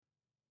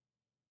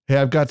Hey,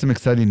 I've got some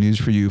exciting news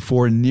for you.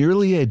 For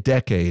nearly a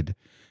decade,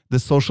 the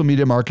Social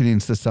Media Marketing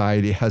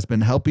Society has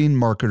been helping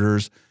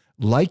marketers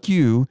like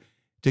you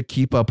to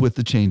keep up with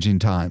the changing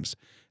times.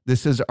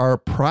 This is our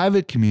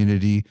private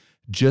community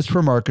just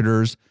for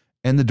marketers,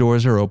 and the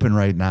doors are open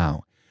right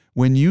now.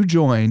 When you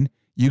join,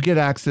 you get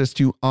access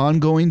to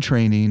ongoing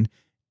training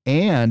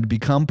and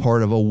become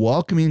part of a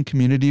welcoming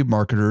community of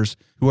marketers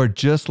who are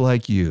just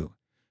like you.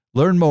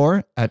 Learn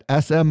more at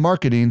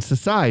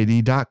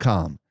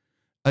smmarketingsociety.com.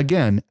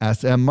 Again,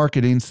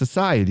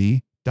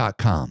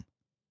 smmarketingsociety.com.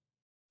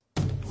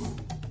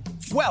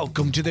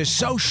 Welcome to the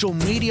Social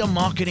Media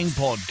Marketing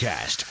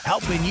Podcast,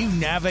 helping you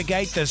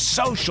navigate the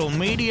social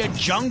media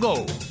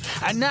jungle.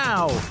 And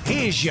now,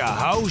 here's your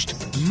host,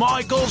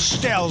 Michael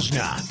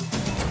Stelzner.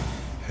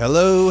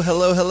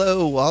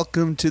 Hello.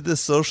 Welcome to the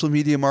Social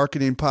Media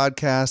Marketing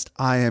Podcast.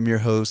 I am your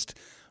host,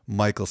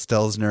 Michael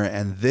Stelzner,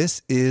 and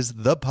this is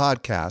the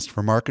podcast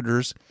for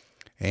marketers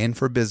and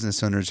for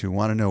business owners who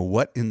want to know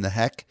what in the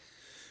heck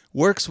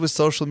works with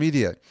social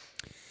media.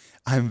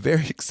 I'm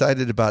very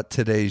excited about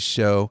today's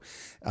show,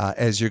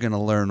 as you're going to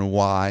learn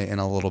why in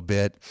a little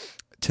bit.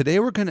 Today,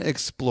 we're going to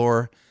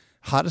explore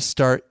how to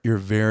start your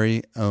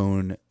very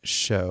own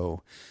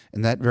show.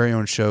 And that very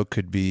own show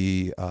could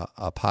be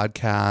a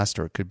podcast,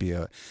 or it could be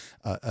a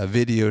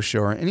video show,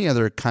 or any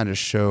other kind of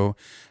show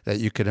that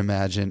you could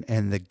imagine.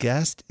 And the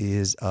guest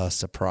is a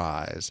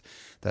surprise.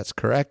 That's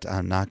correct.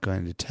 I'm not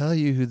going to tell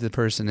you who the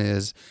person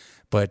is,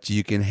 but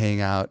you can hang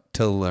out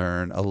to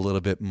learn a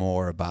little bit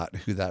more about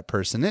who that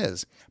person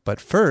is. But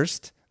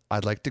first,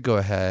 I'd like to go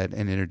ahead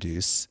and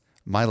introduce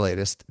my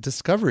latest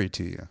discovery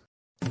to you.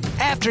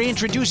 After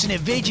introducing a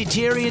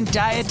vegetarian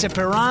diet to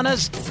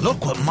piranhas,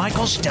 look what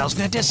Michael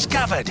Stelzner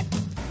discovered.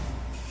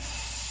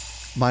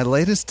 My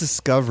latest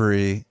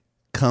discovery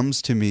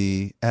comes to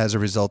me as a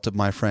result of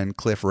my friend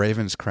Cliff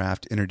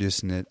Ravenscraft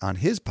introducing it on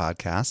his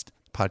podcast,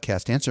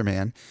 Podcast Answer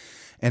Man,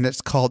 and it's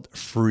called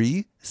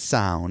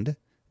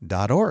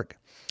freesound.org.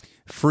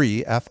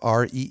 Free,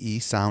 F-R-E-E,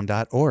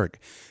 sound.org.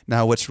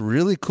 Now, what's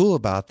really cool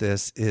about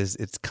this is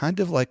it's kind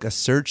of like a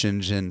search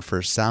engine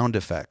for sound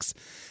effects.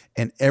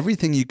 And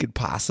everything you could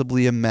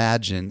possibly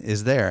imagine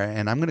is there.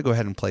 And I'm going to go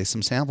ahead and play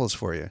some samples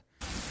for you.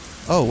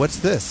 Oh, what's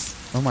this?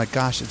 Oh my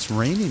gosh, it's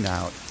raining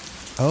out.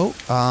 Oh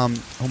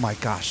my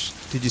gosh.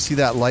 Did you see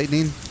that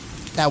lightning?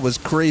 That was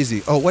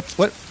crazy. Oh, what?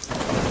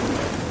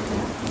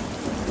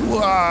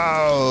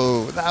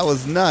 Whoa, that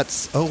was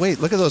nuts. Oh, wait,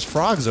 look at those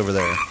frogs over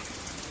there.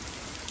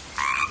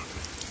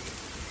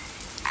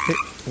 Hey,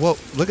 whoa,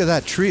 look at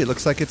that tree. It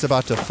looks like it's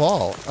about to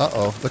fall.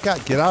 Uh-oh, look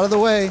out, get out of the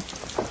way.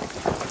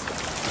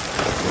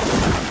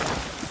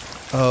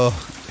 Oh,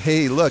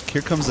 hey, look,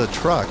 here comes a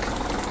truck.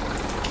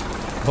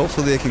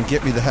 Hopefully they can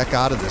get me the heck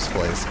out of this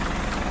place.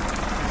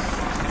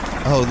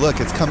 Oh, look,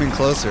 it's coming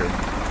closer.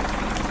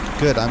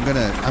 Good, I'm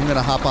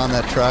gonna hop on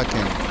that truck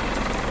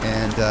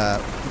and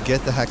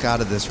get the heck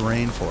out of this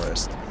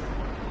rainforest.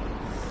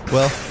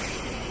 Well,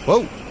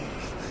 whoa.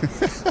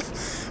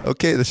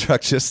 Okay, the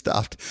truck just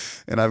stopped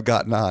and I've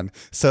gotten on.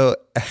 So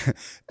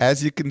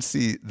as you can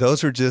see,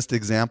 those are just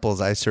examples.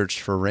 I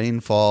searched for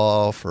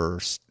rainfall, for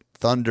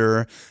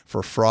thunder,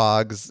 for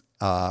frogs,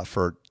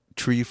 for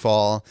tree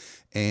fall,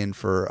 and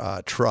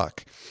for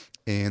truck.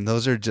 And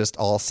those are just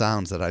all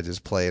sounds that I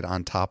just played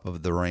on top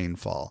of the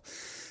rainfall.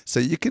 So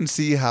you can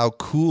see how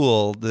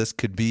cool this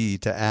could be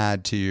to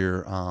add to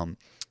your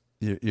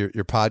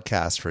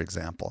podcast, for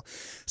example.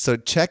 So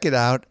check it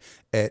out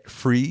at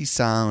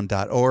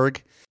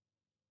freesound.org.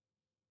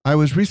 I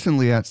was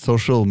recently at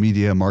Social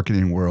Media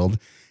Marketing World,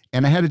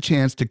 and I had a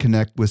chance to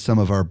connect with some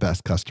of our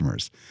best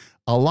customers.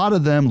 A lot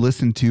of them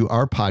listen to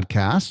our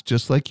podcast,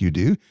 just like you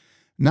do.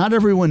 Not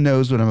everyone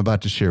knows what I'm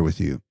about to share with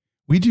you.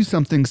 We do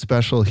something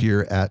special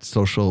here at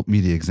Social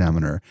Media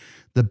Examiner.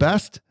 The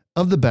best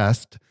of the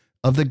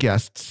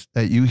guests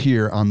that you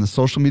hear on the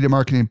Social Media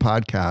Marketing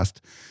Podcast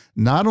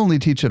not only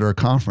teach at our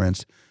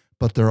conference,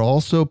 but they're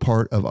also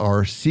part of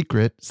our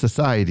secret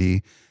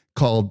society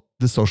called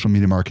the Social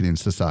Media Marketing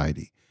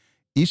Society.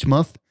 Each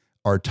month,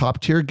 our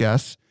top-tier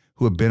guests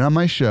who have been on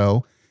my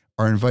show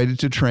are invited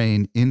to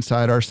train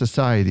inside our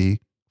society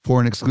for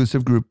an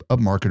exclusive group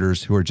of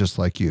marketers who are just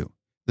like you.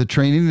 The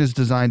training is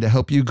designed to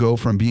help you go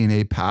from being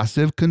a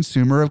passive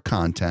consumer of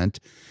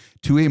content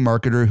to a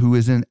marketer who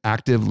is in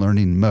active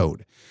learning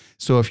mode.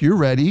 So if you're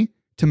ready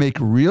to make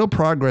real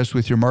progress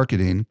with your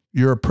marketing,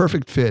 you're a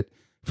perfect fit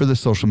for the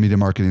Social Media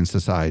Marketing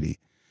Society.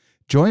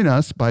 Join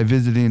us by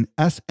visiting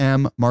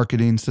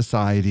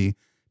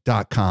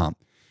smmarketingsociety.com.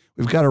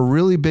 We've got a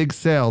really big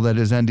sale that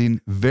is ending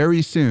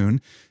very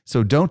soon,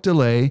 so don't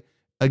delay.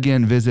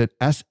 Again, visit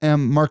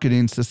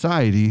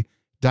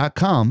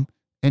smmarketingsociety.com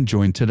and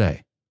join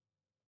today.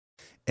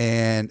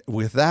 And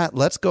with that,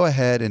 let's go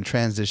ahead and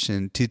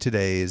transition to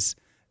today's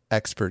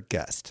expert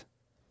guest.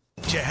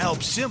 To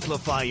help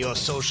simplify your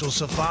social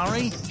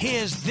safari,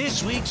 here's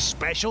this week's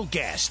special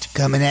guest.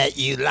 Coming at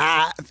you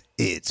live,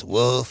 it's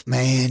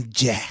Wolfman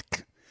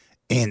Jack.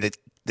 And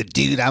the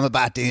dude I'm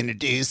about to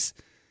introduce,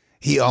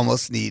 he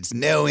almost needs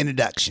no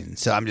introduction,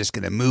 so I'm just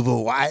going to move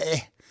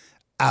away.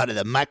 out of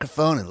the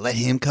microphone and let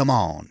him come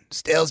on.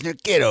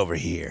 Stelzner, get over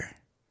here.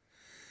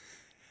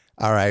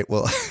 All right.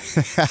 Well,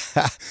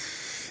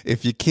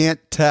 if you can't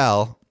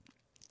tell,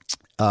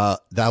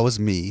 that was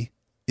me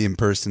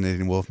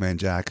impersonating Wolfman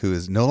Jack, who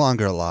is no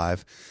longer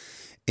alive.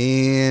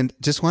 And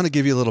just want to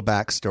give you a little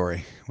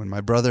backstory. When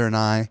my brother and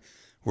I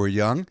were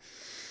young,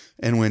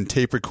 and when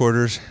tape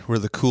recorders were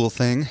the cool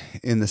thing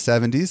in the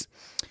 70s,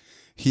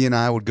 he and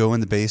I would go in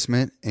the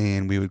basement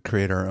and we would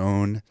create our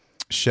own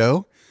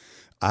show.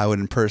 I would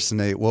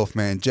impersonate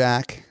Wolfman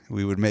Jack.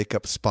 We would make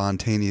up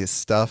spontaneous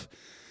stuff.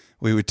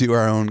 We would do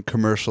our own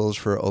commercials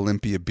for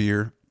Olympia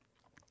beer.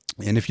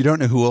 And if you don't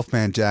know who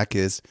Wolfman Jack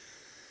is,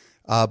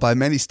 by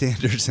many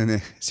standards, and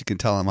as you can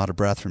tell, I'm out of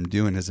breath from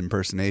doing his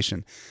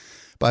impersonation.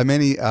 By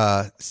many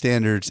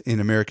standards in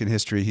American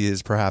history, he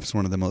is perhaps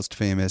one of the most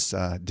famous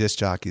disc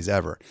jockeys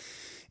ever.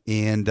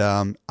 And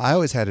I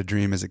always had a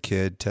dream as a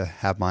kid to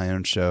have my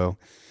own show,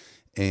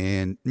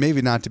 and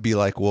maybe not to be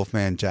like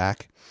Wolfman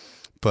Jack,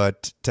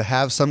 but to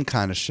have some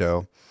kind of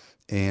show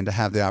and to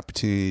have the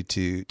opportunity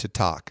to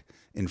talk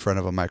in front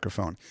of a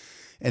microphone.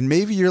 And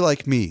maybe you're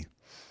like me.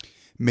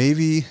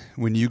 Maybe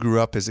when you grew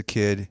up as a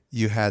kid,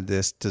 you had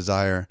this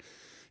desire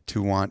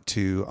to want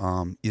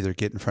to either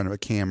get in front of a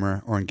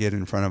camera or get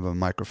in front of a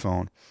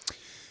microphone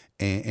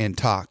and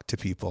talk to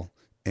people.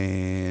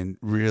 And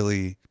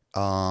really,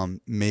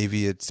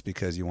 maybe it's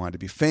because you want to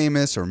be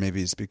famous, or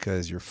maybe it's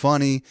because you're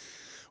funny,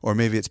 or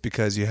maybe it's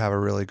because you have a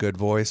really good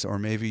voice, or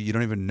maybe you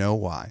don't even know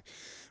why.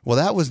 Well,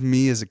 that was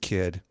me as a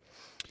kid.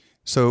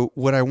 So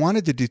what I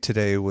wanted to do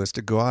today was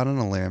to go out on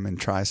a limb and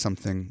try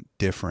something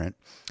different,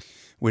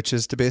 which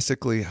is to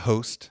basically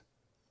host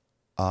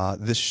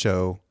this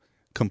show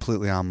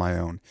completely on my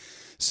own.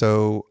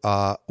 So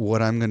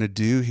what I'm going to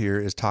do here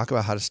is talk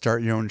about how to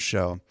start your own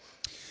show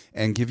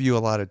and give you a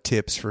lot of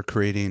tips for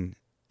creating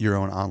your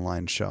own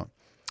online show.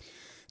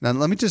 Now,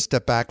 let me just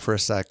step back for a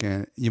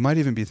second. You might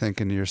even be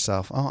thinking to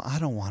yourself, oh, I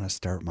don't want to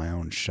start my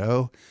own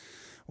show.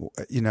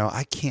 You know,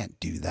 I can't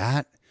do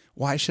that.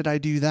 Why should I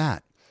do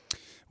that?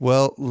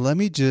 Well, let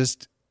me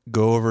just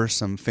go over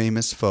some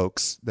famous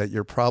folks that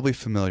you're probably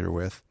familiar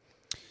with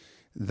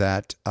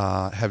that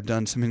have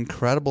done some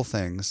incredible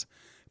things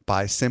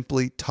by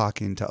simply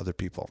talking to other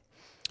people.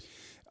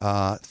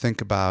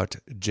 Think about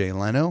Jay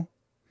Leno.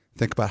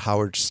 Think about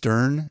Howard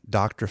Stern,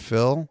 Dr.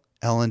 Phil,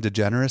 Ellen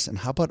DeGeneres, and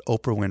how about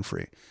Oprah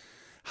Winfrey?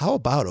 How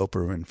about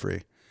Oprah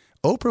Winfrey?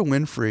 Oprah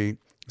Winfrey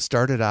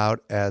started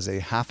out as a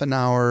half an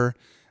hour,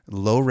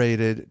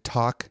 low-rated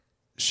talk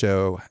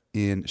show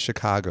in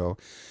Chicago.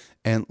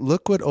 And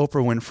look what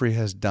Oprah Winfrey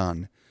has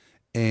done.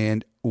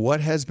 And what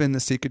has been the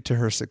secret to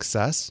her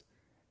success?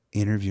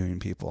 Interviewing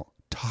people,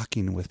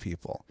 talking with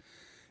people.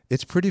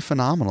 It's pretty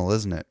phenomenal,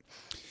 isn't it?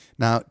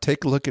 Now,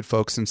 take a look at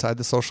folks inside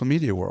the social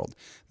media world.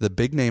 The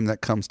big name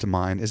that comes to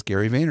mind is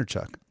Gary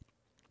Vaynerchuk.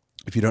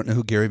 If you don't know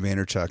who Gary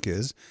Vaynerchuk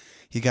is,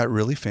 he got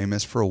really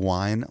famous for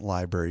Wine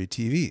Library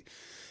TV.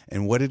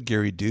 And what did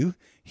Gary do?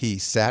 He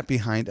sat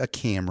behind a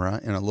camera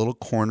in a little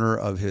corner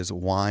of his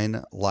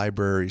wine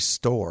library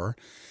store,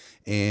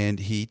 and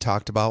he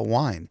talked about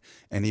wine,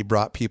 and he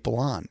brought people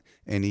on,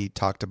 and he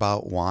talked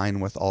about wine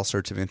with all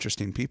sorts of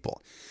interesting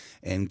people.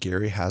 And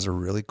Gary has a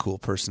really cool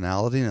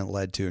personality, and it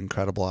led to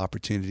incredible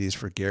opportunities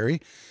for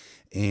Gary.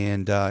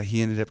 And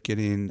he ended up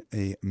getting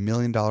a $1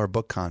 million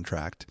book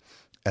contract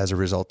as a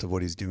result of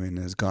what he's doing, and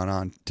has gone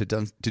on to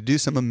do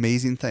some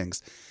amazing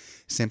things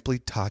simply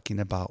talking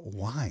about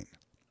wine.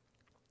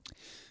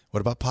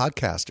 What about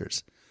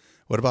podcasters?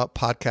 What about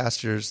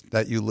podcasters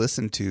that you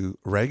listen to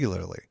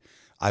regularly?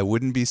 I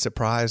wouldn't be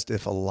surprised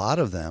if a lot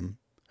of them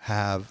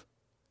have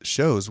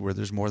shows where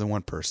there's more than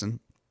one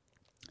person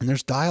and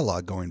there's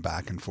dialogue going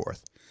back and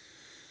forth.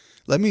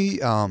 Let me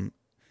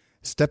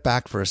step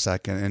back for a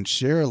second and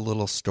share a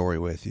little story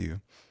with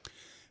you.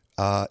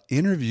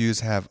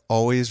 Interviews have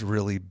always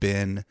really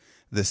been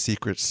the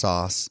secret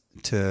sauce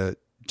to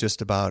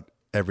just about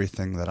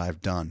everything that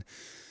I've done.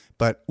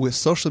 But with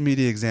Social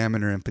Media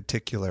Examiner in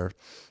particular,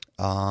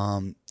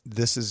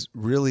 this has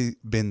really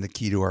been the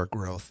key to our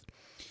growth.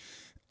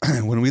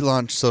 When we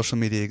launched Social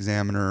Media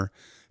Examiner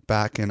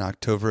back in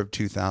October of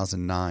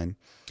 2009,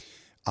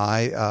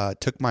 I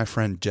took my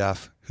friend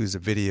Jeff, who's a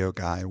video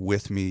guy,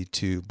 with me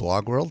to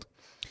Blog World.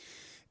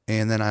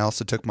 And then I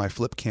also took my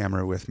flip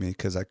camera with me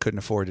because I couldn't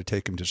afford to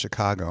take him to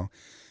Chicago,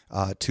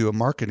 to a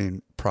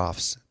marketing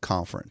profs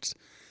conference.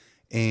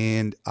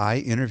 And I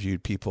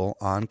interviewed people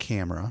on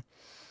camera,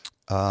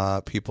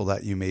 people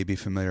that you may be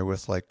familiar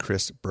with, like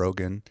Chris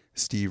Brogan,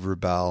 Steve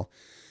Rubell,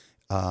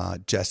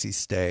 Jesse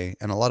Stay,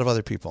 and a lot of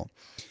other people.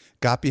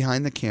 Got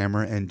behind the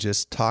camera and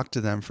just talked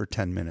to them for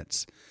 10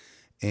 minutes.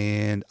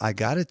 And I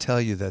got to tell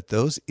you that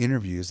those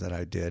interviews that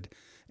I did,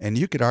 and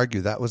you could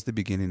argue that was the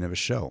beginning of a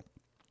show,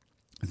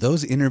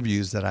 those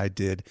interviews that I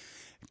did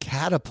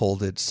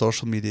catapulted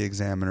Social Media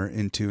Examiner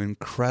into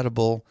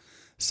incredible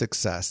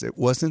success. It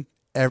wasn't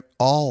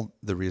all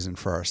the reason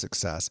for our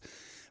success,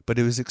 but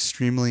it was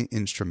extremely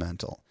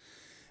instrumental.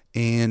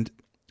 And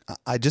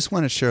I just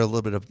want to share a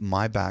little bit of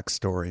my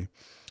backstory.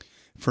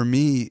 For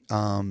me,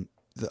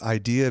 the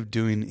idea of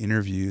doing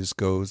interviews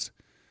goes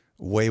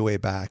way, way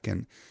back.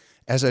 And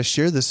as I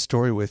share this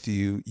story with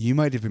you, you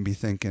might even be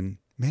thinking,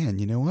 man,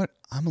 you know what?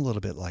 I'm a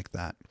little bit like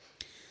that.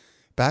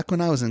 Back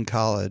when I was in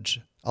college,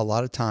 a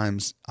lot of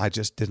times I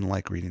just didn't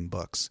like reading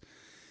books.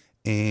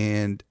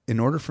 And in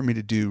order for me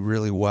to do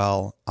really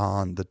well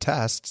on the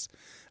tests,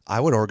 I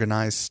would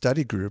organize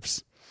study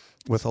groups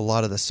with a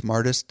lot of the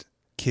smartest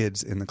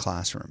kids in the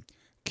classroom,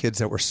 kids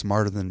that were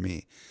smarter than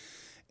me.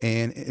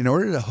 And in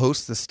order to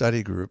host the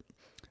study group,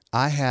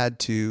 I had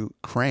to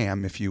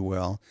cram, if you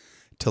will,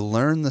 to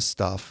learn the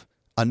stuff,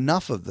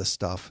 enough of the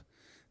stuff,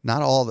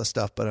 not all the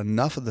stuff, but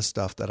enough of the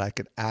stuff that I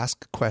could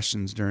ask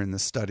questions during the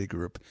study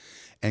group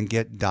and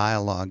get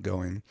dialogue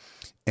going.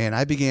 And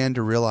I began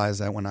to realize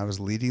that when I was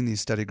leading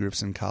these study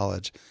groups in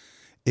college,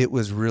 it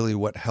was really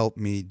what helped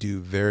me do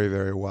very,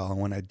 very well.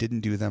 And when I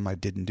didn't do them, I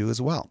didn't do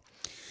as well.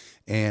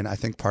 And I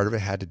think part of it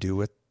had to do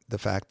with the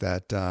fact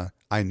that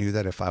I knew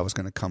that if I was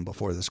going to come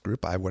before this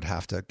group, I would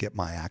have to get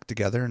my act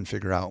together and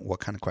figure out what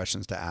kind of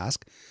questions to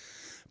ask.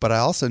 But I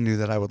also knew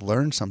that I would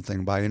learn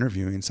something by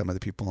interviewing some of the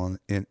people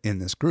in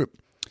this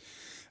group.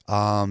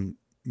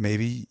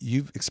 Maybe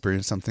you've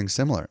experienced something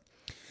similar.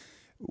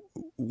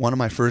 One of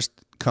my first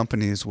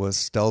companies was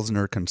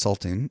Stelzner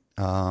Consulting.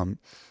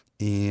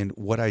 And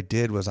what I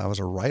did was I was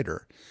a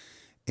writer.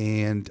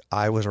 And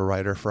I was a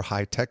writer for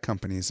high-tech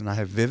companies. And I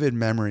have vivid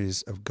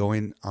memories of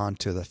going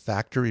onto the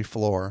factory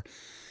floor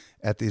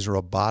at these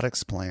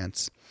robotics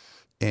plants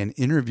and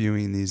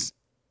interviewing these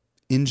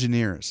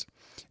engineers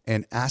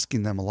and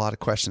asking them a lot of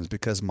questions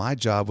because my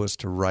job was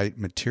to write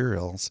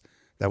materials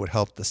that would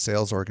help the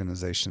sales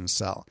organization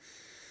sell.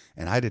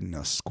 And I didn't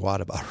know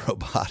squat about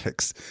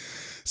robotics.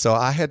 So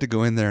I had to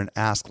go in there and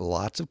ask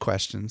lots of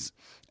questions,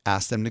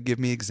 ask them to give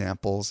me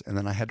examples, and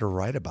then I had to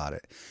write about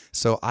it.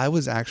 So I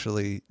was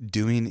actually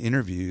doing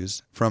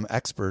interviews from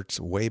experts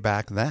way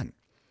back then.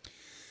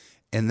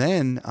 And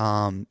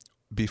then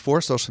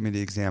before Social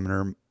Media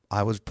Examiner,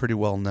 I was pretty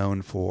well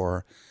known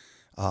for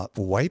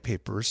white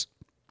papers,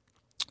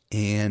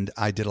 and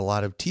I did a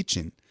lot of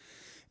teaching.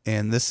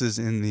 And this is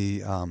in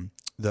the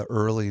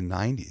early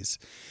 90s.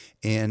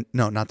 And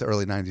no, not the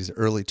early 90s, the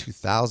early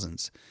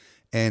 2000s.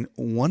 And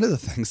one of the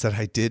things that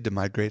I did to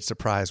my great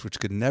surprise, which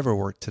could never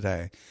work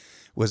today,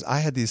 was I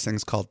had these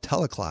things called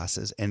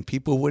teleclasses, and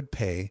people would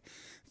pay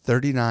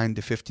 $39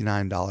 to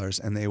 $59,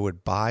 and they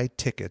would buy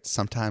tickets.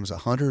 Sometimes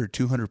 100 or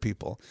 200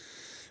 people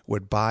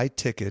would buy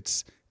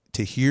tickets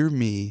to hear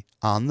me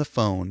on the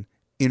phone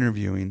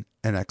interviewing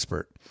an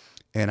expert.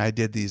 And I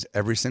did these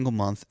every single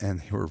month, and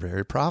they were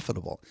very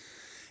profitable.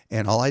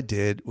 And all I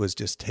did was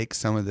just take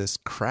some of this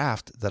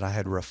craft that I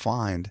had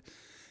refined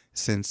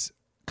since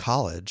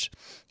college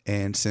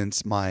and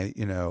since my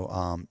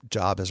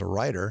job as a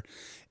writer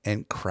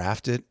and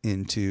craft it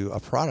into a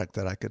product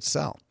that I could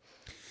sell.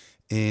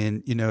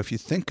 And, if you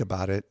think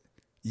about it,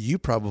 you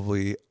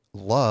probably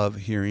love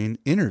hearing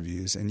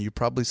interviews, and you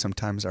probably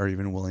sometimes are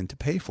even willing to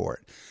pay for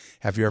it.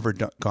 Have you ever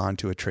gone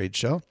to a trade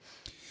show?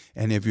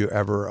 And have you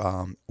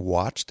ever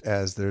watched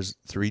as there's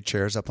 3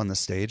 chairs up on the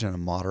stage and a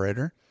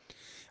moderator?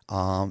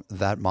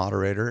 That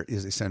moderator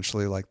is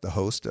essentially like the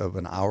host of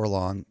an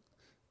hour-long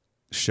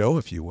show,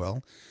 if you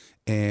will,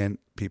 and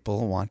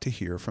people want to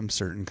hear from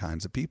certain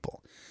kinds of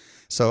people.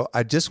 So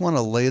I just want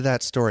to lay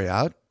that story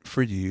out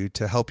for you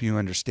to help you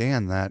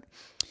understand that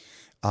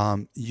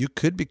you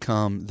could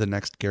become the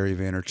next Gary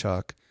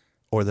Vaynerchuk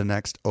or the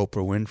next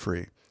Oprah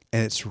Winfrey,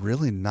 and it's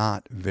really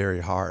not very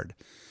hard.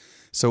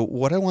 So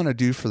what I want to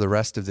do for the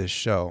rest of this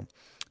show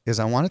is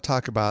I want to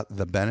talk about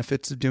the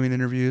benefits of doing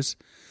interviews.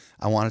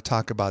 I want to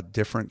talk about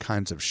different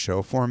kinds of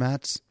show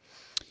formats.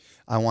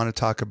 I want to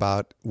talk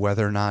about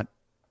whether or not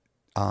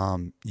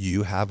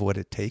you have what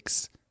it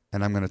takes.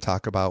 And I'm going to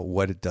talk about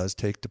what it does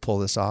take to pull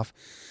this off.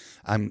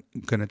 I'm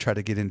going to try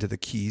to get into the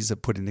keys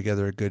of putting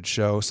together a good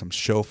show, some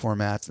show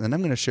formats, and then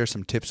I'm going to share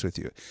some tips with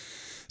you.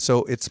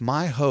 So it's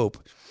my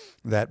hope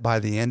that by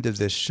the end of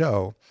this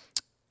show,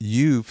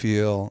 you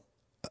feel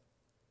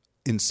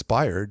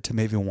inspired to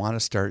maybe want to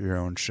start your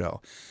own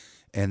show.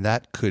 And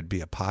that could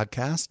be a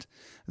podcast,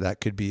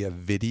 that could be a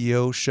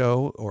video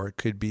show, or it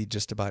could be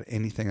just about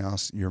anything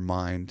else your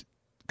mind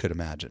could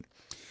imagine.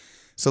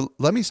 So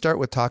let me start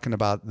with talking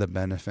about the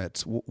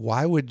benefits.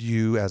 Why would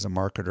you as a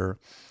marketer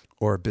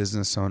or a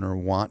business owner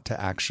want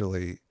to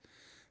actually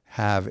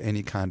have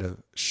any kind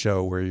of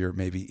show where you're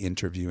maybe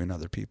interviewing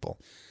other people?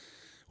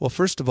 Well,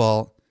 first of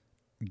all,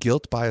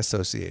 guilt by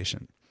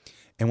association.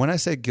 And when I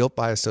say guilt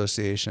by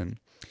association,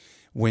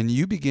 when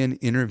you begin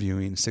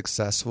interviewing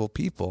successful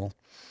people,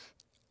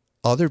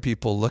 other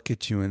people look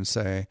at you and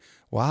say,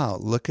 wow,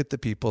 look at the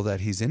people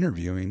that he's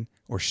interviewing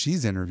or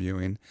she's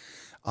interviewing.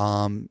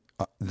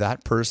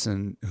 That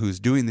person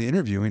who's doing the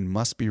interviewing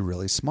must be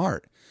really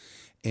smart.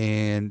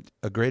 And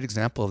a great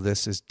example of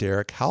this is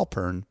Derek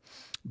Halpern.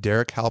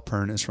 Derek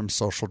Halpern is from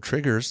Social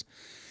Triggers,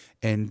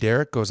 and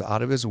Derek goes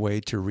out of his way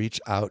to reach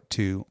out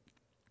to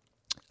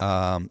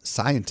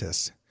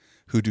scientists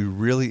who do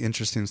really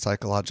interesting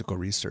psychological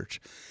research.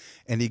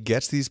 And he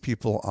gets these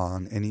people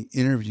on and he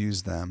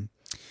interviews them.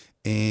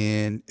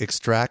 and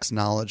extracts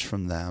knowledge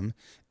from them.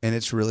 And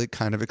it's really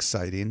kind of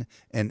exciting.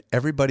 And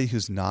everybody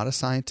who's not a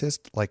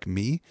scientist like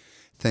me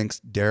thinks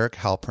Derek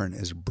Halpern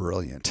is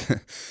brilliant.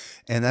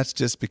 And that's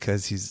just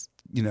because he's,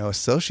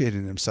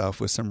 associating himself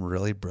with some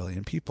really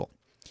brilliant people.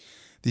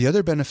 The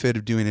other benefit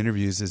of doing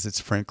interviews is it's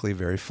frankly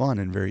very fun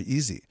and very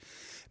easy.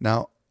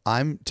 Now,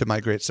 I'm, to my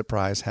great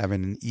surprise,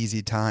 having an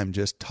easy time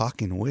just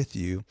talking with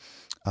you,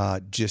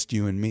 just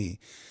you and me.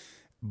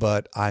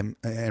 But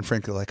and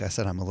frankly, like I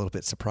said, I'm a little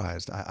bit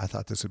surprised. I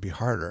thought this would be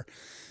harder.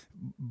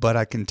 But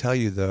I can tell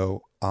you,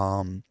 though,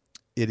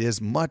 it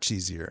is much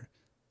easier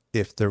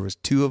if there was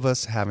two of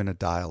us having a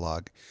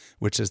dialogue,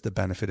 which is the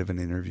benefit of an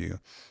interview.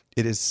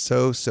 It is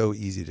so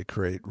easy to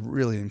create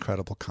really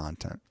incredible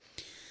content.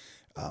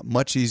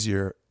 Much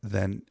easier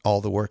than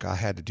all the work I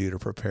had to do to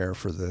prepare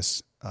for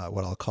this,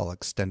 what I'll call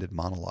extended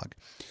monologue.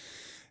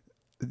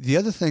 The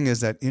other thing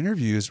is that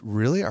interviews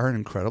really are an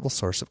incredible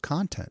source of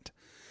content.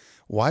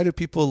 Why do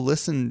people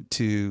listen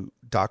to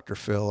Dr.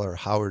 Phil or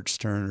Howard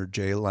Stern or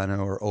Jay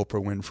Leno or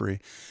Oprah Winfrey?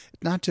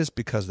 Not just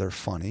because they're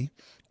funny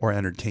or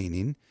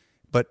entertaining,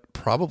 but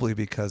probably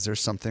because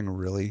there's something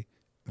really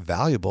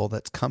valuable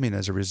that's coming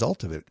as a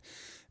result of it,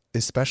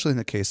 especially in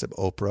the case of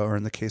Oprah or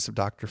in the case of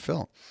Dr.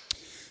 Phil.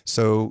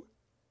 So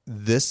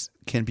this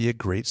can be a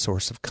great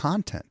source of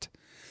content.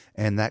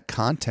 And that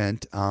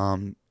content,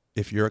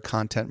 if you're a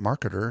content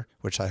marketer,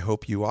 which I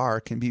hope you are,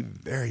 can be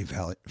very,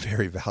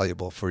 very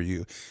valuable for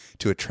you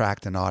to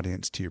attract an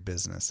audience to your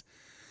business.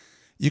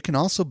 You can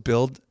also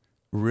build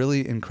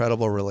really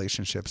incredible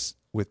relationships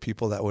with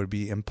people that would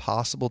be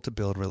impossible to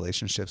build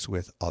relationships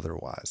with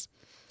otherwise.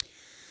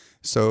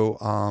 So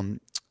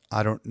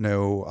I don't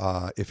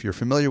know if you're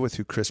familiar with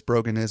who Chris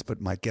Brogan is,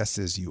 but my guess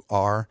is you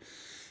are.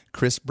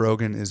 Chris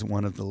Brogan is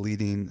one of the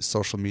leading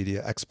social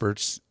media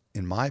experts,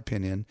 in my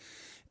opinion,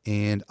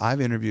 and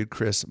I've interviewed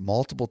Chris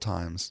multiple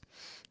times,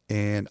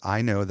 and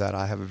I know that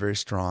I have a very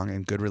strong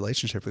and good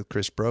relationship with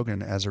Chris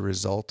Brogan as a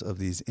result of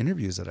these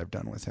interviews that I've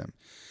done with him.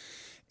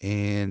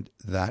 And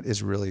that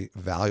is really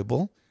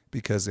valuable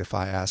because if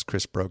I ask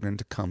Chris Brogan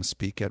to come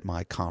speak at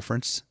my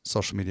conference,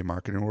 Social Media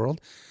Marketing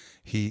World,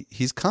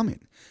 he's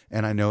coming.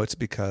 And I know it's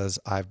because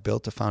I've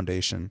built a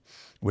foundation,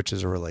 which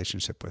is a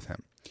relationship with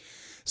him.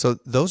 So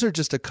those are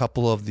just a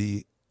couple of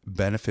the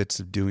benefits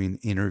of doing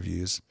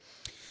interviews.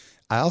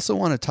 I also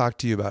want to talk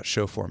to you about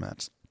show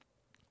formats.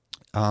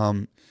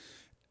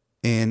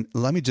 And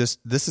let me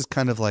this is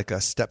kind of like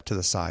a step to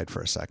the side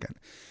for a second.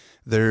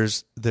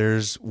 There's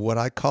what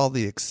I call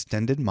the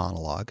extended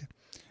monologue,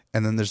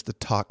 and then there's the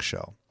talk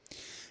show.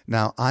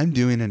 Now, I'm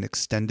doing an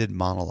extended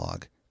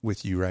monologue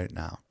with you right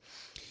now.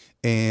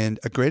 And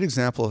a great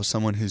example of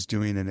someone who's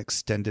doing an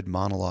extended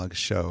monologue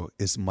show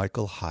is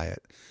Michael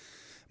Hyatt.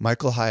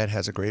 Michael Hyatt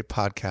has a great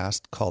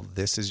podcast called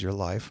This Is Your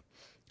Life.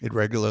 It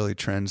regularly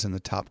trends in the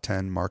top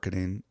 10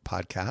 marketing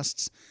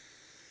podcasts.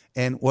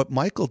 And what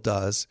Michael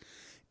does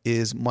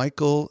is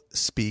Michael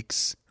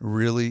speaks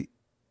really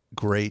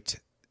great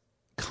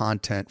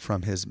content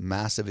from his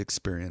massive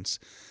experience.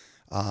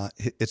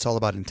 It's all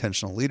about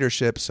intentional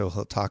leadership. So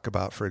he'll talk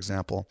about, for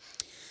example,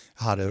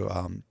 how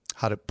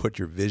to put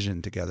your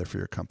vision together for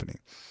your company.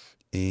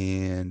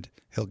 And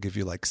he'll give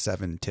you like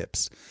 7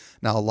 tips.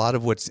 Now, a lot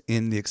of what's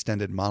in the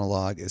extended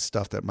monologue is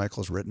stuff that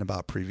Michael's written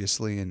about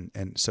previously,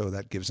 and so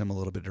that gives him a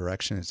little bit of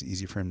direction. It's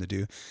easy for him to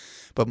do.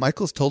 But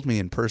Michael's told me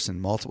in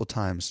person multiple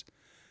times,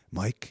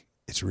 Mike,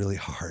 it's really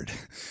hard.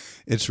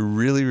 It's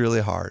really,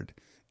 really hard.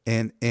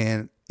 And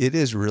it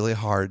is really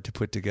hard to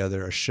put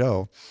together a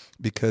show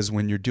because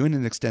when you're doing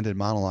an extended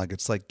monologue,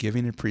 it's like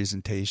giving a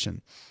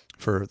presentation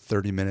for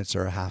 30 minutes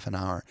or a half an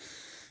hour.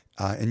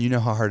 And you know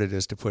how hard it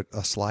is to put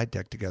a slide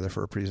deck together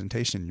for a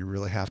presentation. You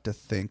really have to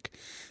think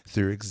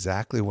through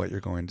exactly what you're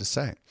going to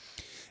say.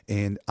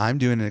 And I'm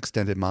doing an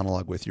extended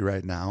monologue with you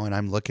right now, and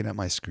I'm looking at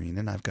my screen,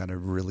 and I've got a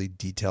really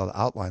detailed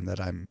outline that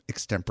I'm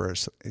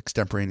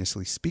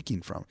extemporaneously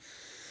speaking from.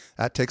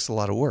 That takes a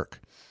lot of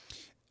work.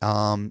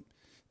 Now,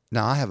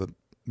 I have a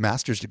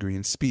master's degree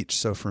in speech,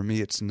 so for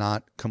me, it's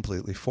not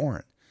completely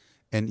foreign.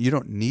 And you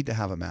don't need to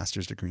have a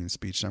master's degree in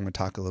speech. I'm going to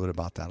talk a little bit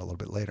about that a little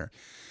bit later.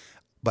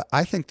 But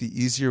I think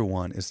the easier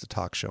one is the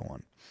talk show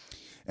one.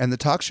 And the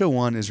talk show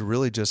one is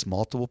really just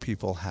multiple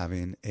people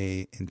having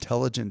an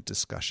intelligent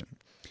discussion.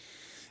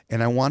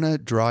 And I want to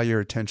draw your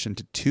attention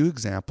to 2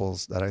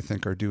 examples that I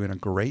think are doing a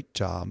great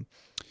job.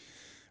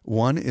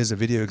 One is a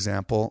video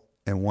example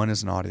and one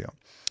is an audio.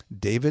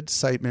 David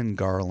Siteman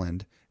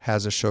Garland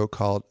has a show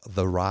called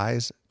The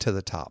Rise to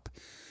the Top.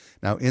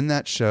 Now, in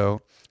that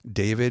show,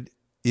 David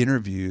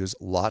interviews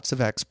lots of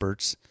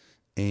experts,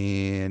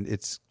 and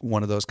it's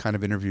one of those kind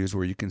of interviews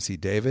where you can see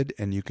David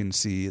and you can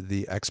see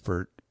the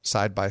expert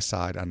side by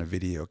side on a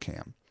video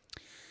cam.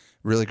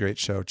 Really great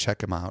show.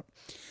 Check him out.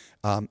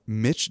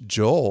 Mitch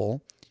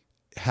Joel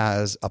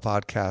has a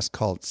podcast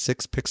called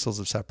 6 Pixels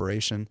of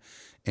Separation.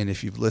 And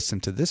if you've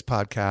listened to this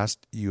podcast,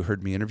 you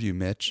heard me interview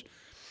Mitch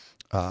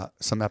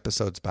some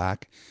episodes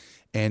back.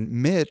 And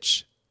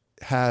Mitch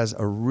has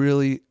a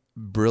really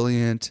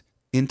brilliant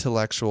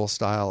intellectual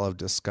style of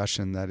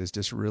discussion that is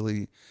just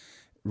really,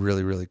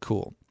 really, really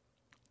cool.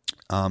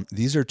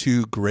 These are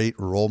two great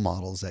role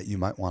models that you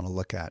might want to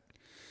look at.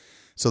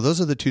 So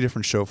those are the two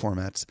different show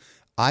formats.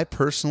 I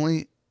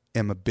personally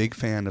am a big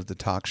fan of the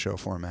talk show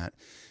format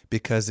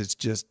because it's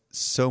just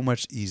so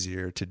much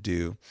easier to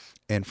do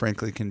and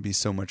frankly can be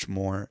so much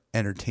more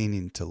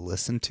entertaining to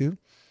listen to.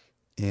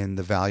 And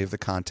the value of the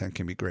content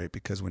can be great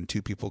because when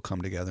two people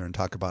come together and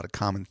talk about a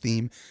common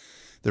theme,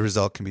 the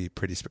result can be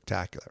pretty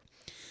spectacular.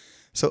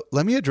 So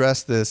let me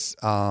address this.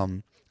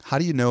 How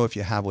do you know if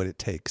you have what it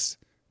takes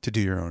to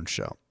do your own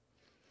show?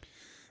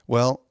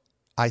 Well,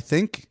 I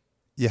think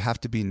you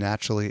have to be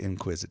naturally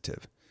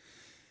inquisitive.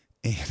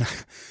 And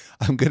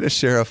I'm going to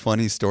share a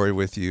funny story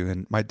with you.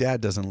 And my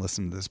dad doesn't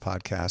listen to this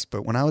podcast,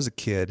 but when I was a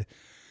kid,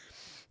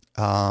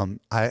 I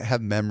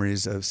have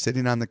memories of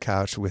sitting on the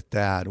couch with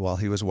Dad while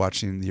he was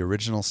watching the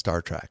original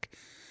Star Trek.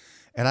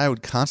 And I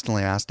would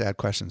constantly ask Dad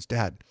questions.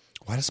 Dad,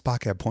 why does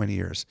Spock have pointy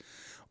ears?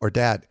 Or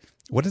Dad,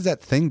 what does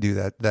that thing do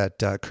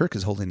that Kirk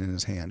is holding in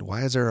his hand?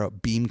 Why is there a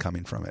beam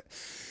coming from it?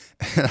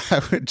 And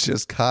I would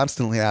just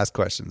constantly ask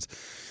questions.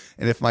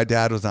 And if my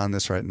dad was on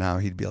this right now,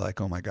 he'd be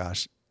like, oh my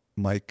gosh,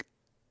 Mike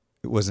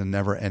was a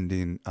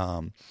never-ending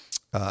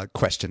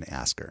question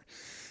asker.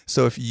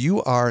 So if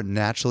you are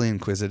naturally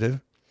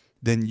inquisitive,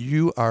 then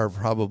you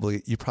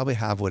probably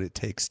have what it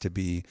takes to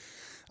be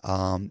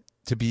a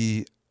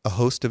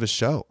host of a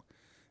show,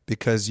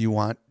 because you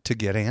want to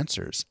get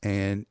answers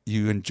and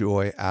you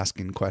enjoy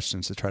asking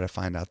questions to try to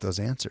find out those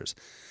answers.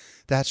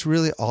 That's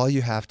really all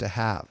you have to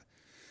have.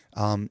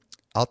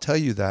 I'll tell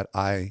you that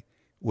I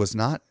was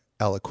not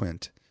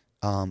eloquent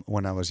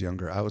when I was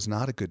younger. I was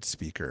not a good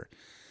speaker.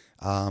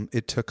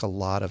 It took a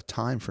lot of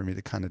time for me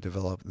to kind of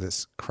develop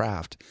this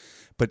craft.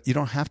 But you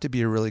don't have to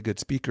be a really good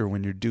speaker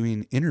when you're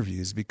doing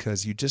interviews,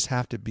 because you just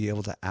have to be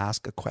able to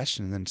ask a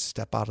question and then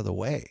step out of the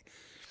way.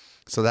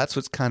 So that's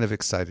what's kind of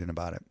exciting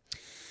about it.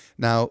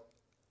 Now,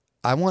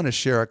 I want to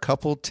share a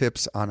couple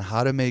tips on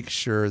how to make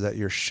sure that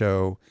your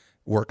show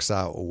works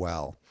out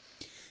well.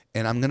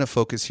 And I'm going to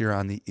focus here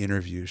on the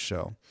interview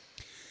show.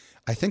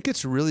 I think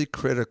it's really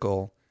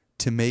critical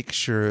to make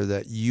sure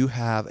that you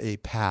have a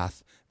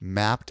path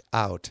mapped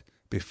out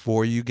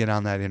before you get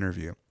on that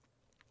interview,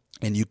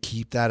 and you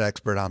keep that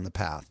expert on the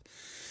path.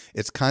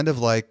 It's kind of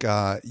like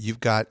you've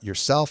got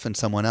yourself and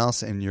someone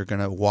else, and you're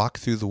going to walk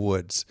through the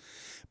woods,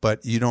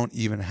 but you don't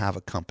even have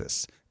a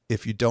compass.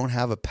 If you don't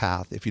have a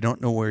path, if you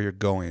don't know where you're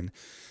going,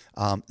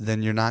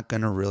 then you're not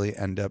going to really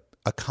end up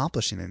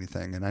accomplishing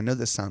anything. And I know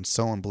this sounds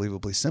so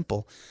unbelievably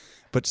simple,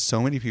 but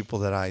so many people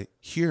that I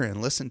hear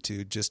and listen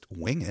to just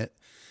wing it.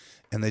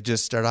 And they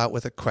just start out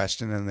with a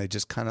question and they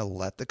just kind of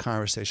let the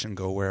conversation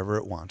go wherever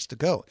it wants to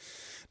go.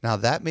 Now,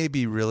 that may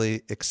be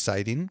really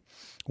exciting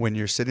when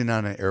you're sitting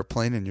on an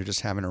airplane and you're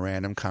just having a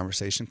random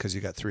conversation because you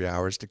got 3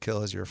 hours to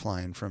kill as you're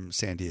flying from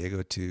San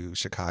Diego to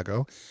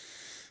Chicago.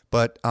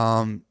 But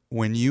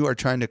when you are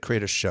trying to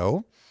create a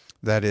show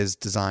that is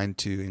designed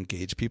to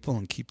engage people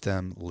and keep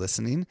them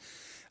listening,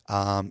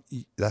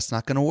 that's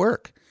not going to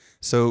work.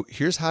 So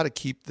here's how to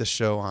keep the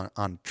show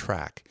on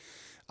track.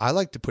 I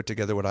like to put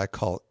together what I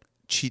call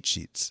cheat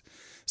sheets.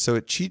 So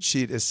a cheat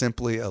sheet is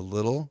simply a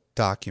little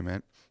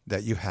document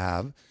that you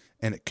have,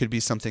 and it could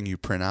be something you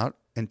print out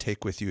and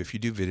take with you if you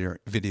do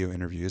video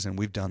interviews. And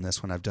we've done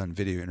this when I've done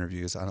video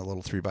interviews on a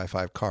little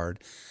 3x5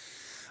 card.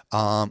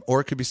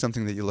 Or it could be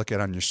something that you look at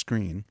on your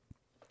screen.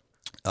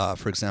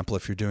 For example,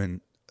 if you're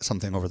doing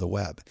something over the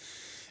web.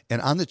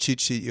 And on the cheat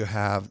sheet, you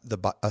have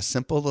a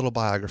simple little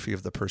biography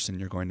of the person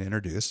you're going to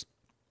introduce,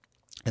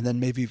 and then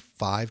maybe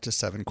 5 to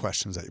 7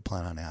 questions that you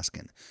plan on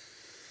asking.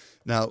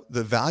 Now,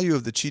 the value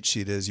of the cheat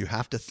sheet is you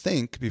have to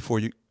think before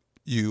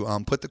you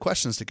put the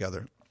questions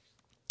together,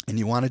 and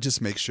you want to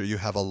just make sure you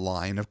have a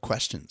line of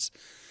questions.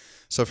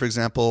 So, for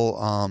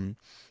example,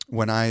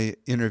 when I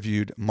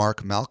interviewed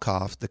Mark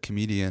Malkoff, the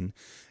comedian,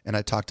 and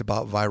I talked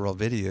about viral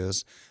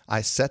videos,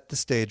 I set the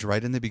stage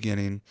right in the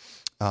beginning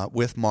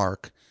with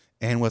Mark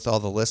and with all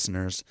the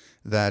listeners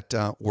that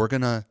we're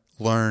going to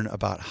learn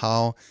about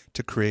how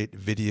to create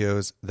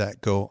videos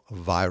that go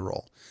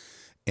viral.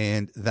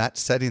 And that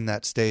setting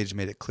that stage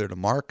made it clear to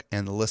Mark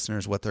and the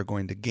listeners what they're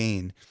going to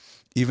gain.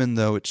 Even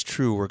though it's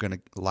true, we're going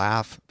to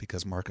laugh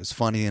because Mark is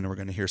funny, and we're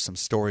going to hear some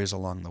stories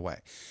along the way.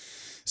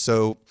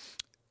 So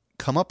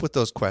come up with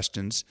those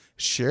questions,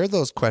 share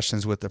those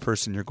questions with the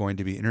person you're going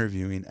to be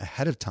interviewing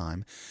ahead of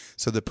time,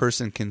 so the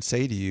person can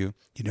say to you,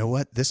 you know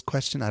what, this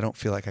question I don't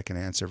feel like I can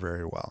answer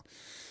very well.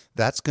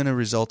 That's going to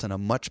result in a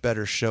much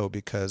better show,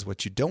 because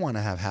what you don't want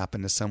to have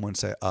happen is someone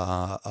say,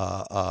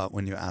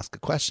 when you ask a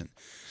question.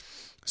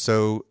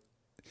 So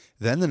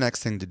then the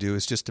next thing to do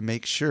is just to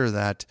make sure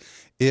that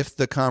if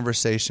the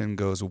conversation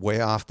goes way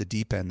off the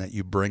deep end, that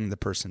you bring the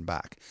person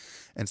back.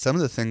 And some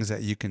of the things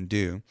that you can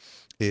do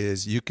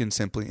is you can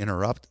simply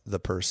interrupt the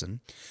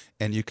person,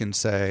 and you can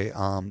say,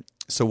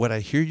 so what I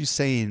hear you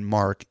saying,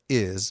 Mark,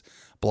 is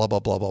blah, blah,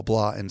 blah, blah,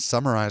 blah, and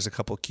summarize a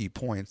couple key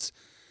points,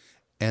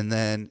 and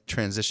then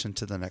transition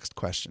to the next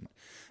question.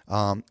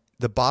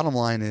 The bottom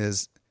line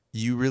is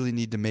you really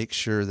need to make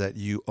sure that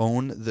you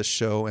own the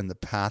show and the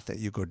path that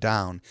you go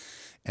down,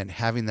 and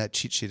having that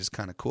cheat sheet is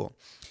kind of cool.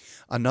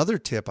 Another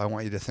tip I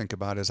want you to think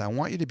about is I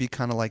want you to be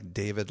kind of like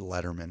David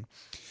Letterman.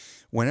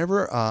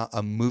 Whenever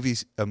a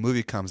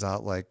movie comes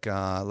out, like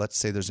let's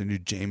say there's a new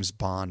James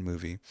Bond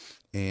movie,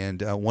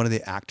 and one of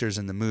the actors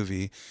in the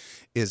movie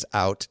is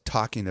out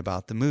talking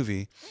about the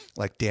movie,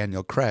 like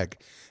Daniel Craig.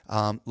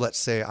 Let's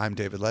say I'm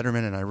David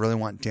Letterman and I really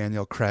want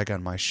Daniel Craig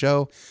on my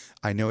show.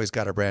 I know he's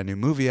got a brand new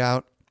movie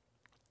out,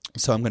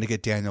 so I'm going to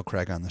get Daniel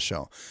Craig on the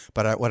show.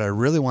 But what I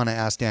really want to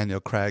ask Daniel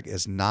Craig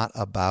is not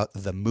about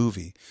the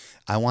movie.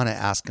 I want to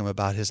ask him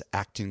about his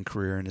acting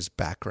career and his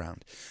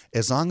background.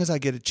 As long as I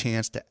get a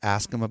chance to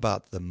ask him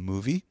about the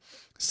movie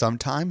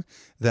sometime,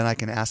 then I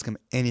can ask him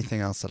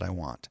anything else that I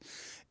want.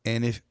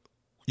 And if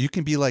you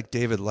can be like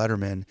David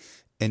Letterman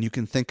and you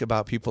can think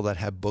about people that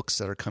have books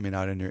that are coming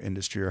out in your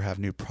industry or have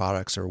new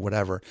products or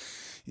whatever,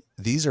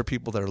 these are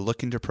people that are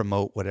looking to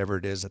promote whatever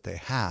it is that they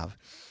have.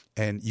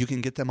 And you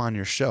can get them on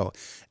your show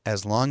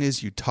as long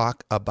as you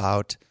talk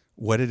about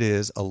what it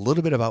is, a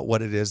little bit about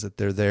what it is that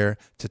they're there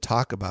to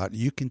talk about.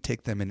 You can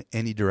take them in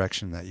any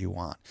direction that you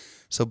want.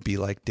 So be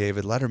like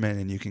David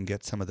Letterman and you can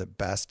get some of the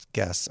best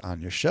guests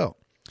on your show.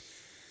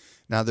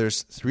 Now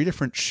there's 3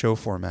 different show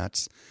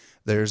formats.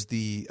 There's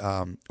the,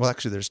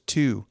 there's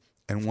 2,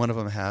 and one of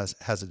them has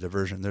a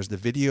diversion. There's the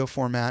video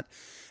format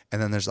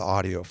and then there's the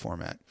audio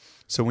format.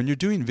 So when you're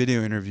doing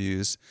video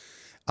interviews,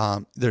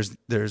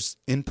 there's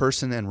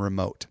in-person and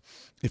remote.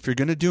 If you're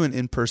going to do an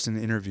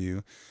in-person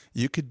interview,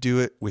 you could do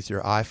it with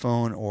your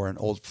iPhone or an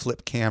old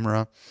flip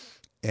camera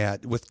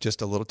with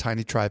just a little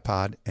tiny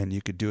tripod, and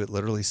you could do it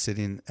literally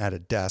sitting at a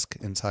desk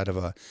inside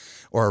of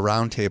or a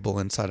round table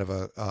inside of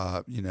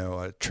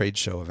a trade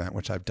show event,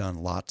 which I've done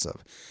lots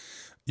of.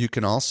 You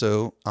can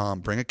also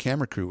bring a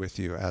camera crew with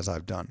you, as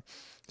I've done.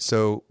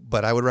 So,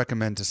 but I would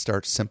recommend to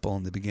start simple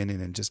in the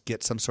beginning and just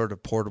get some sort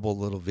of portable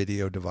little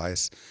video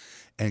device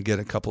and get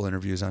a couple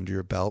interviews under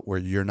your belt where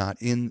you're not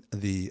in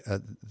the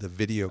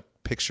video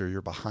picture,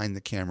 you're behind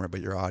the camera, but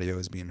your audio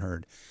is being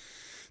heard.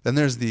 Then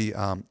there's the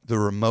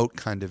remote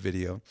kind of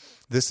video.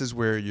 This is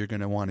where you're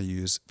going to want to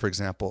use, for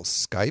example,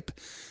 Skype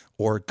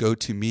or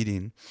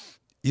GoToMeeting.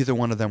 Either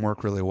one of them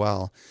work really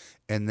well.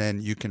 And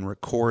then you can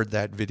record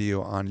that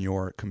video on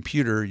your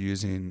computer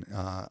using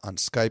on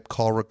Skype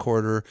Call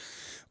Recorder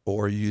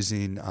or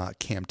using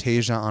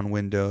Camtasia on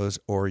Windows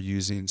or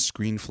using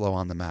ScreenFlow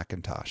on the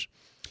Macintosh.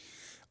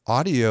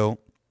 Audio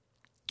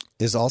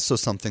is also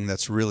something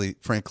that's really,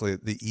 frankly,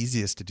 the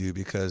easiest to do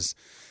because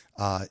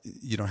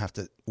you don't have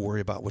to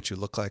worry about what you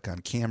look like on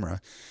camera.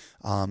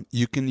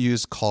 You can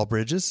use call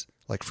bridges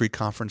like Free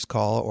Conference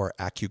Call or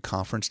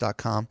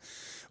AccuConference.com,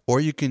 or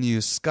you can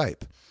use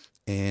Skype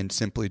and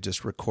simply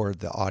just record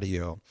the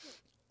audio.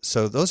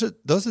 So those are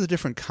the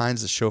different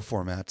kinds of show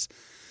formats.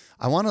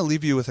 I want to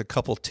leave you with a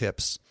couple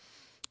tips.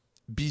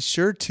 Be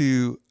sure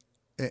to,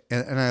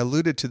 and I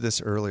alluded to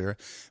this earlier,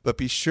 but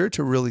be sure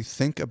to really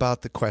think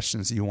about the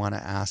questions you want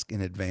to ask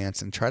in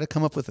advance and try to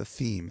come up with a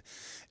theme.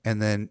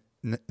 And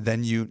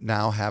then you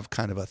now have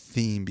kind of a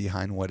theme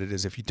behind what it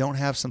is. If you don't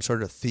have some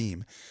sort of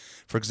theme,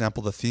 for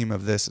example, the theme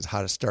of this is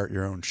how to start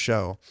your own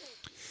show,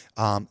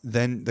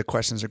 then the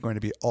questions are going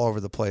to be all over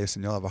the place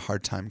and you'll have a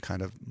hard time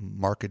kind of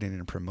marketing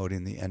and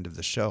promoting the end of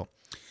the show.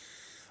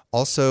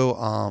 Also,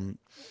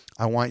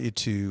 I want you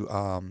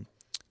to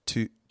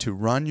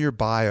run your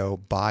bio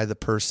by the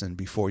person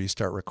before you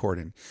start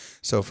recording.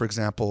 So, for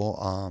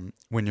example,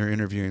 when you're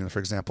interviewing, for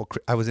example,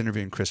 I was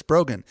interviewing Chris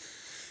Brogan,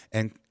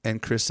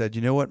 and Chris said,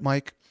 "You know what,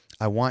 Mike?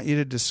 I want you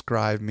to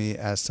describe me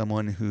as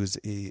someone who's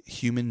a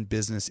human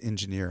business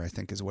engineer," I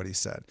think is what he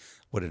said.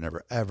 Would have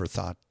never, ever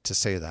thought to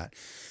say that.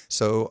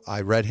 So I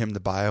read him the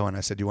bio and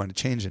I said, "Do you want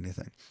to change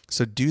anything?"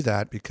 So do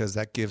that because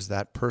that gives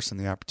that person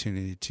the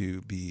opportunity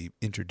to be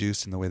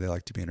introduced in the way they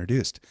like to be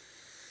introduced.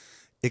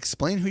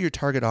 Explain who your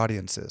target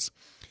audience is.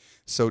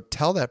 So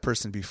tell that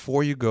person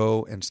before you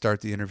go and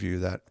start the interview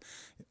that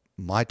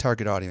my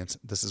target audience,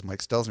 this is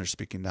Mike Stelzner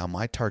speaking now,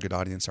 my target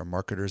audience are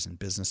marketers and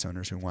business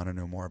owners who want to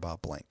know more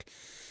about blank.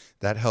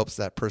 That helps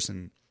that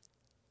person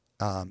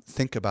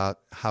think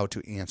about how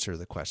to answer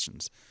the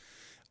questions.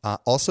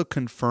 Also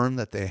confirm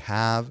that they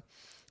have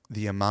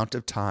the amount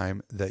of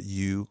time that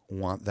you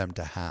want them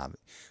to have.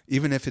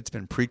 Even if it's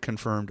been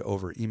pre-confirmed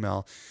over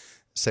email,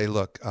 say,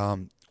 look,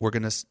 we're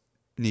going to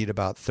need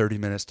about 30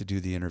 minutes to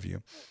do the interview,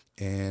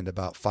 and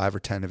about 5 or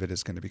 10 of it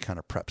is going to be kind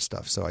of prep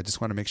stuff. So I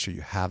just want to make sure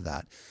you have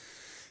that.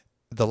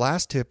 The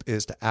last tip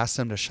is to ask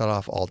them to shut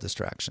off all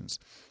distractions.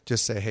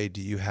 Just say, hey,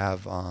 do you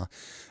have a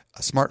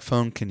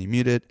smartphone? Can you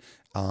mute it?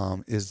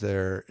 Is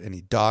there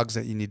any dogs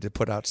that you need to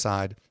put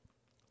outside?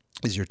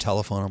 Is your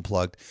telephone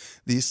unplugged?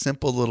 These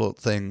simple little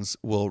things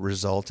will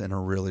result in a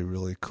really,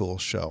 really cool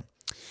show.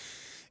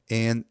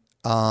 And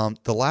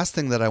the last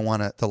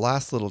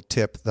little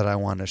tip that I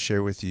want to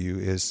share with you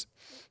is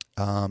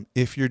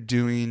if you're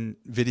doing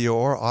video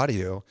or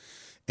audio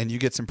and you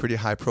get some pretty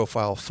high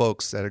profile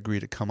folks that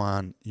agree to come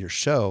on your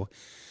show,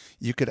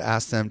 you could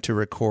ask them to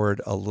record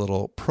a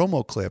little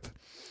promo clip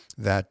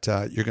that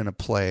you're going to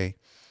play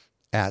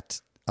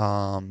at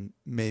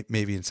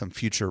maybe in some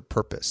future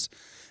purpose.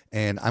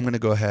 And I'm going to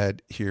go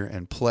ahead here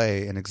and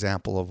play an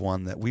example of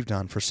one that we've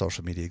done for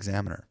Social Media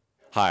Examiner.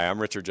 Hi,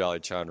 I'm Richard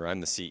Jolly-Chandra.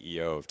 I'm the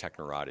CEO of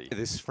Technorati.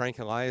 This is Frank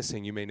Elias,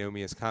 and you may know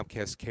me as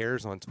Comcast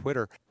Cares on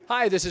Twitter.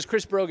 Hi, this is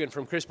Chris Brogan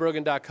from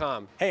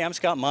chrisbrogan.com. Hey, I'm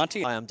Scott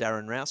Monty. Hi, I'm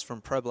Darren Rouse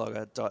from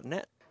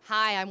ProBlogger.net.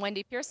 Hi, I'm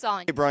Wendy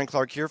Pearsall. Hey, Brian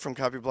Clark here from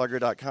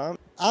CopyBlogger.com.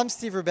 I'm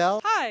Steve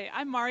Rebell. Hi,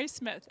 I'm Mari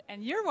Smith,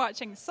 and you're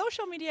watching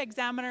Social Media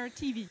Examiner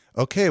TV.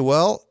 Okay,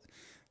 well,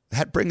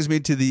 that brings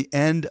me to the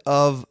end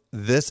of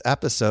this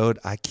episode.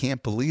 I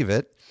can't believe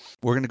it.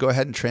 We're going to go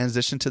ahead and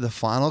transition to the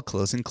final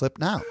closing clip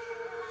now.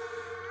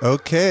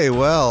 Okay,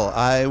 well,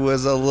 I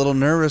was a little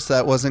nervous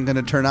that wasn't going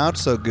to turn out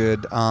so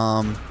good,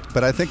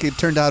 but I think it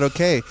turned out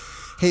okay.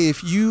 Hey,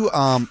 if you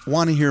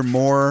want to hear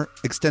more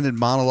extended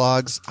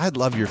monologues, I'd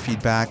love your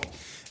feedback.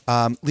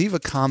 Leave a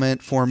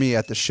comment for me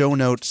at the show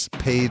notes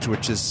page,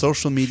 which is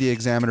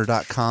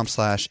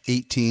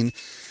socialmediaexaminer.com/18.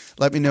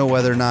 Let me know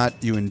whether or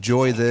not you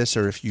enjoy this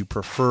or if you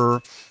prefer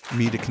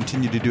me to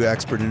continue to do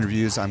expert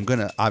interviews. I'm going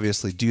to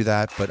obviously do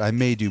that, but I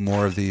may do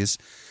more of these.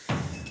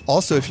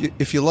 Also,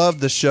 if you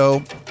love the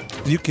show,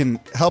 you can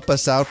help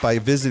us out by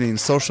visiting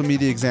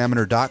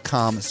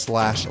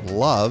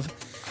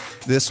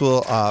socialmediaexaminer.com/love. This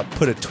will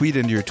put a tweet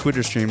into your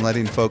Twitter stream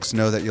letting folks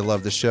know that you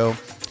love the show.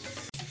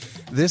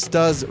 This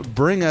does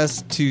bring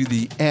us to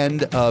the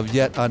end of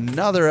yet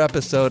another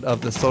episode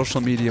of the Social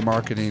Media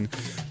Marketing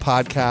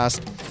Podcast.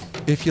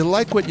 If you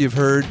like what you've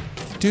heard,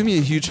 do me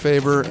a huge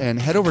favor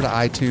and head over to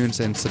iTunes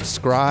and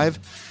subscribe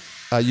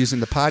using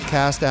the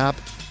podcast app.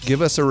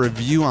 Give us a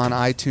review on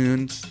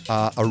iTunes.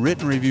 A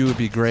written review would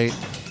be great.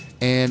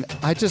 And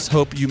I just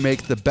hope you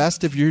make the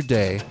best of your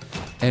day,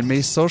 and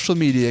may social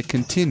media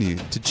continue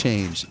to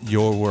change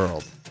your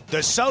world.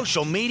 The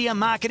Social Media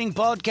Marketing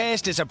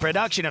Podcast is a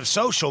production of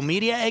Social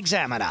Media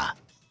Examiner.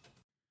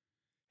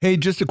 Hey,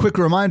 just a quick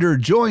reminder,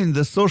 join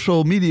the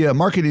Social Media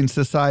Marketing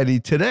Society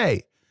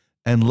today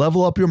and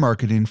level up your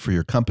marketing for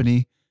your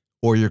company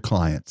or your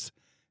clients.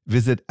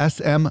 Visit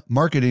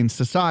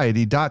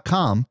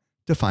smmarketingsociety.com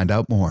to find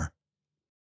out more.